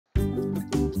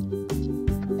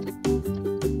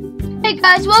Hey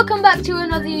guys, welcome back to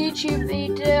another YouTube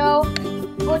video.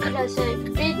 What did I say?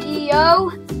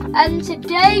 Video. And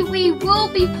today we will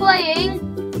be we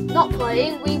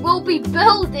will be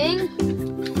building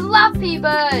Flappy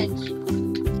Bird.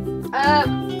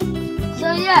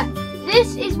 So yeah,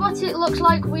 this is what it looks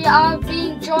like. We are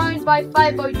being joined by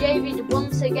Fireboy David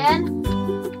once again.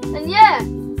 And yeah,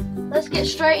 let's get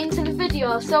straight into the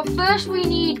video. So first we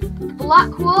need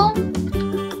black wool,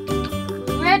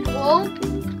 red wool,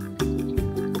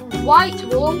 white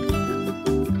wool,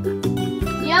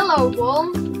 yellow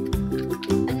wool,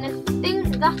 and I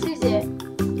think that is it.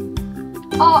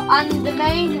 Oh, and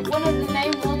one of the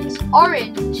main ones,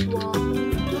 orange wool.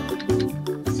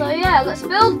 So yeah, let's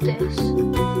build this.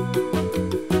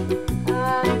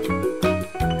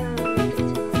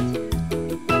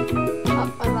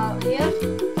 Up about here.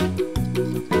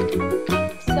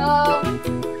 So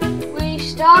we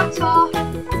start off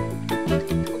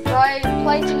by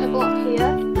placing a block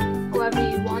here, wherever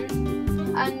you want,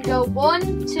 and go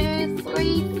 1, 2,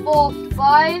 3, 4,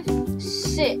 5,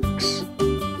 6,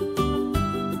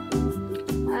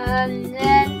 and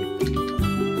then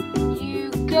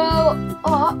you go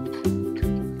up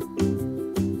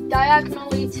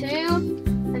diagonally 2,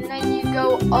 and then you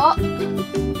go up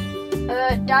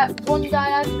one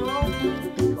diagonal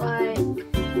like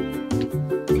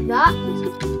that,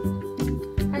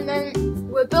 and then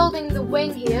we're building the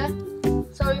wing here.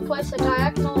 So we place a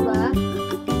diagonal there,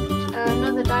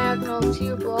 another diagonal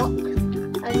 2 block,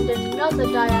 and another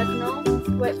diagonal.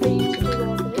 Wait for you to do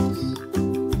all this.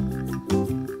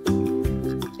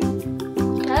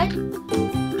 Okay,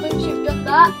 once you've done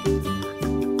that,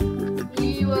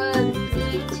 you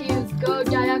need to go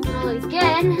diagonal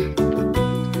again.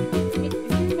 You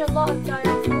need a lot of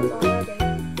diagonals already.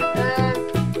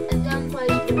 And then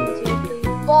place 1, 2,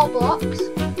 3, 4 blocks.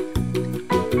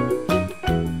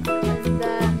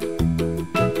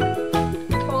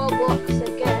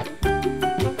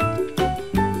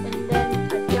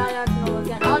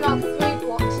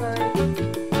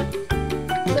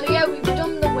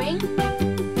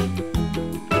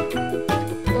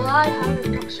 I have,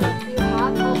 I'm not sure if you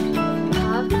have, hopefully you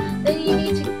have. Then you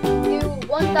need to do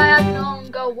one diagonal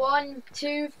and go 1,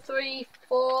 2, 3,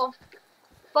 4,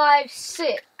 5,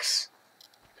 6.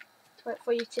 Wait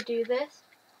for you to do this.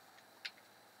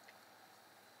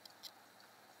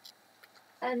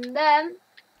 And then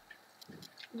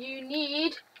you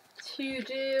need to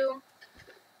do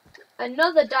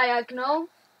another diagonal,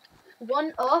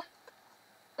 1 up,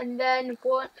 and then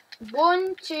 1,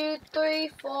 2, 3,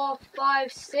 4,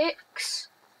 5, 6,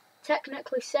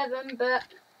 technically 7, but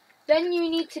then you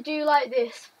need to do like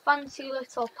this fancy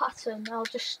little pattern. I'll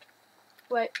just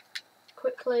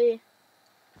quickly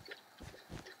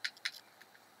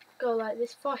go like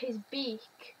this for his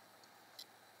beak.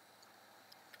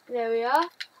 There we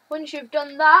are. Once you've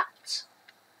done that,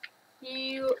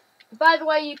 by the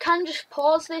way, you can just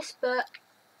pause this, but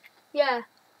yeah.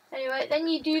 Anyway, then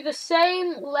you do the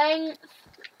same length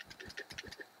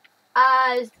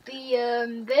as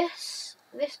the this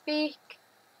beak.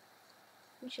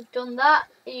 Once you've done that,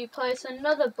 you place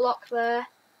another block there,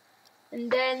 and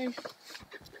then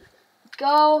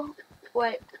go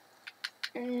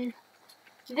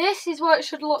this is what it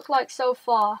should look like so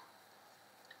far.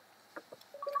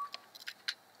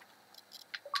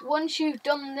 Once you've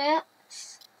done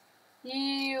this,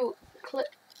 you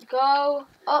go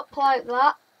up like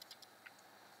that,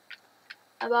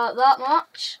 about that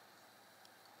much.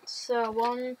 So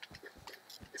 1,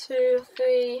 2,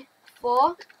 3,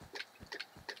 4.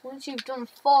 Once you've done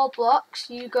 4 blocks,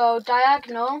 you go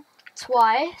diagonal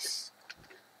twice.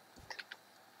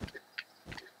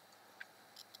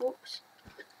 Oops.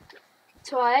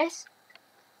 Twice.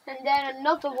 And then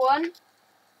another one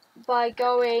by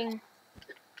going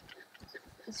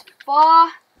as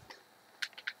far.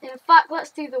 In fact,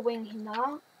 let's do the wing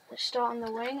now. Let's start on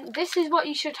the wing. This is what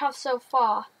you should have so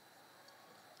far.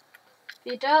 If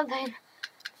you don't, then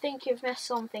think you've messed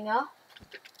something up.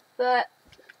 But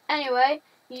anyway,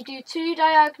 you do 2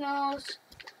 diagonals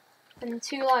and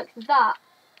 2 like that.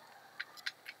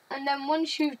 And then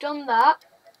once you've done that,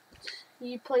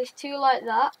 you place 2 like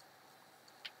that.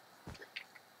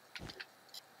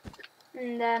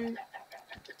 And then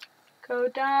go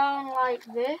down like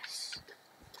this.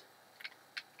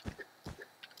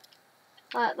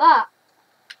 Like that.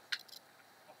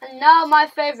 And now my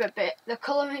favourite bit, the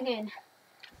colouring in.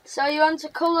 So you want to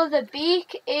colour the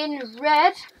beak in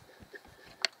red,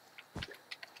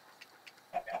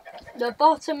 the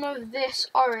bottom of this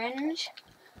orange,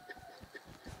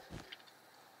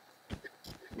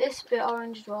 this bit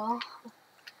orange as well,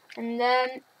 and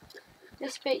then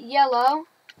this bit yellow,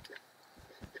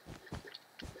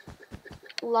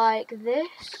 like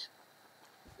this,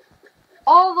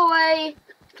 all the way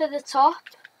to the top.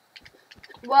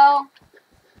 Well,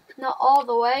 not all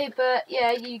the way, but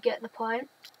yeah, you get the point.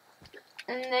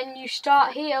 And then you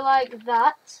start here like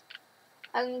that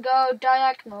and go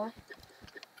diagonally,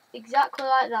 exactly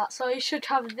like that. So you should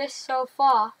have this so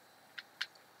far.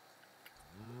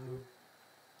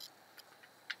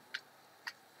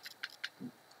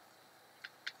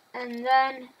 And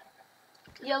then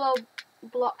yellow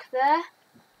block there.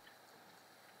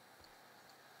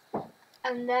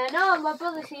 And then, oh, my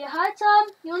brother's here. Hi, Tom.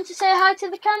 You want to say hi to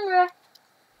the camera?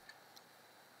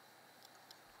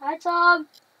 Hi, Tom.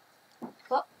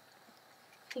 Oh,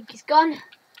 I think he's gone.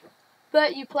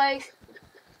 But you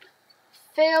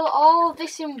fill all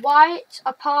this in white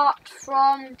apart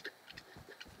from...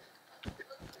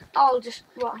 I'll just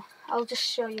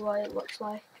show you what it looks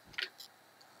like.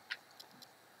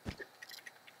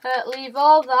 Leave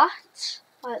all that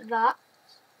like that.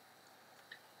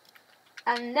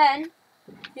 And then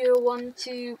you want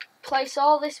to place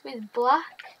all this with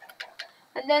black,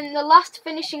 and then the last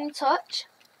finishing touch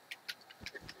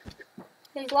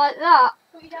is like that.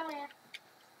 What are you doing here?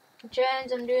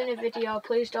 James, I'm doing a video,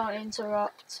 please don't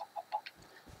interrupt.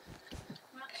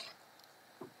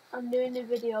 I'm doing a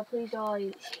video, please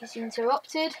don't. He's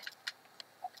interrupted.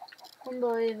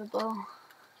 Unbelievable.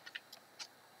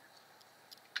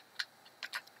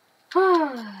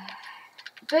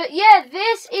 But yeah,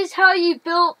 this is how you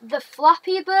built the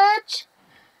Flappy Bird.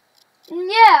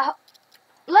 Yeah,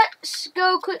 let's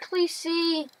go quickly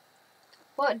see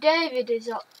what David is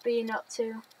been up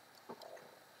to.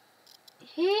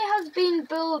 He has been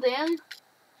building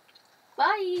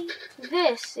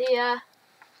this here.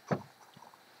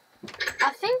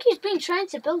 I think he's been trying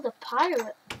to build a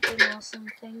pirate thing or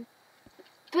something.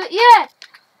 But yeah,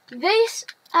 this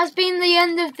has been the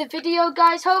end of the video,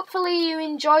 guys. Hopefully you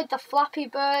enjoyed the Flappy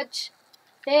Bird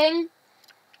thing.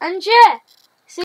 And yeah,